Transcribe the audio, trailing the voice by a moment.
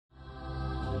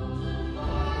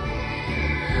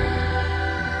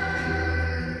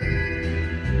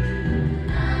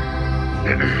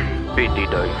Big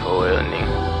DW for real,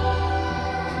 nigga.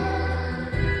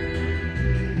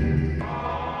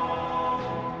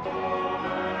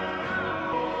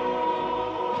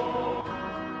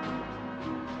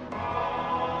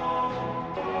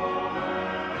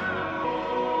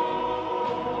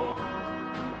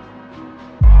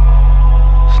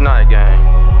 Night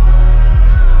game.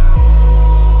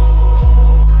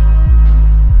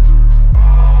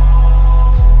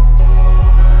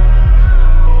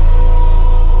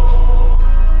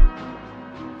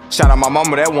 Shout out my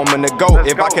mama, that woman to go.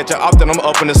 If I catch her up, then I'm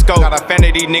up in the scope. Got a fan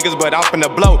of these niggas, but I'm finna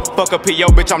blow. Fuck a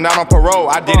PO, bitch, I'm not on parole.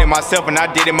 I did it myself and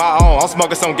I did it my own. I'm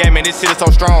smoking some game and this shit is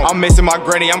so strong. I'm missing my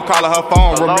granny, I'm calling her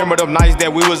phone. Remember them nights that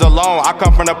we was alone. I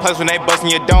come from the place when they bustin'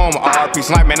 your dome. RP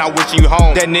Snipe, man, I wish you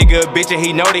home. That nigga a bitch and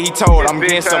he know that he told. I'm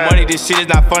getting some money, this shit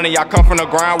is not funny. I come from the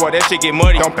ground where that shit get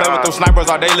muddy. Don't play with those snipers,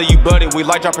 all they leave you bloody. We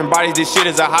like dropping bodies, this shit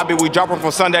is a hobby. We drop them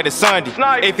from Sunday to Sunday.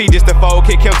 If he just a foe,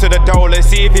 kick him to the door. Let's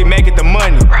see if he make it the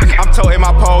money. I'm told in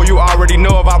my pole, you already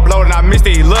know if I blow and I missed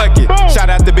it, he lucky. Shout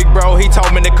out to big bro, he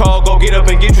told me to call, go get up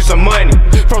and get you some money.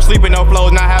 From sleeping no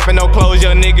flows, not having no clothes,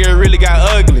 young nigga really got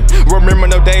ugly. Remember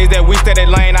the days that we stayed at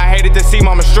lane, I hated to see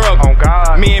mama struggle. Oh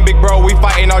God. Me and big bro, we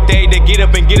fighting all day to get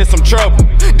up and get us some trouble.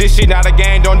 This shit not a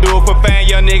game, don't do it for fan,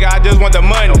 young nigga, I just want the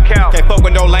money. Can't fuck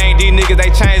with no lane, these niggas they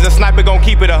change, the sniper gon'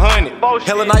 keep it 100.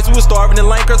 Hella nights we was starving in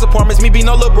Lancaster apartments, me be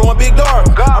no little bro and big dog.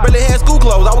 I barely had school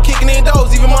clothes, I was kicking in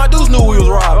doors, even my dudes knew we was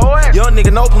robbing. Young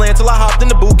nigga no plan till I hopped in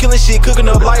the booth, killing shit, cooking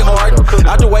up like hard.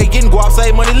 Out the way, getting guap,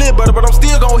 save money, live better, but I'm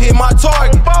still gon' hit my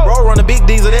target. Bro, run a big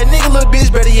diesel, that nigga little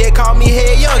bitch, better yet call me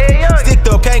head young. Sticked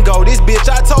up, can't go, this bitch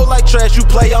I told like trash, you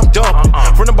play, I'm dumping.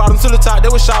 From the bottom to the top, they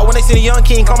was shot when they seen a young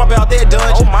king come up out that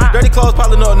dungeon. Dirty clothes,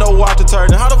 piling up, no water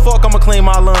detergent. How the fuck I'ma clean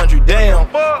my laundry? Damn,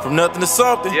 from nothing to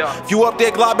something. If you up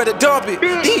there, Glock, better dump it.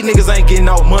 These niggas ain't getting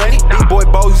no money. Big boy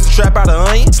Bo used to trap out of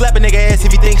onion. Slap a nigga ass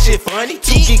if he think shit funny.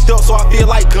 Too geeked up, so I feel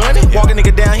like gunning. Walk a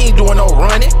nigga down, he ain't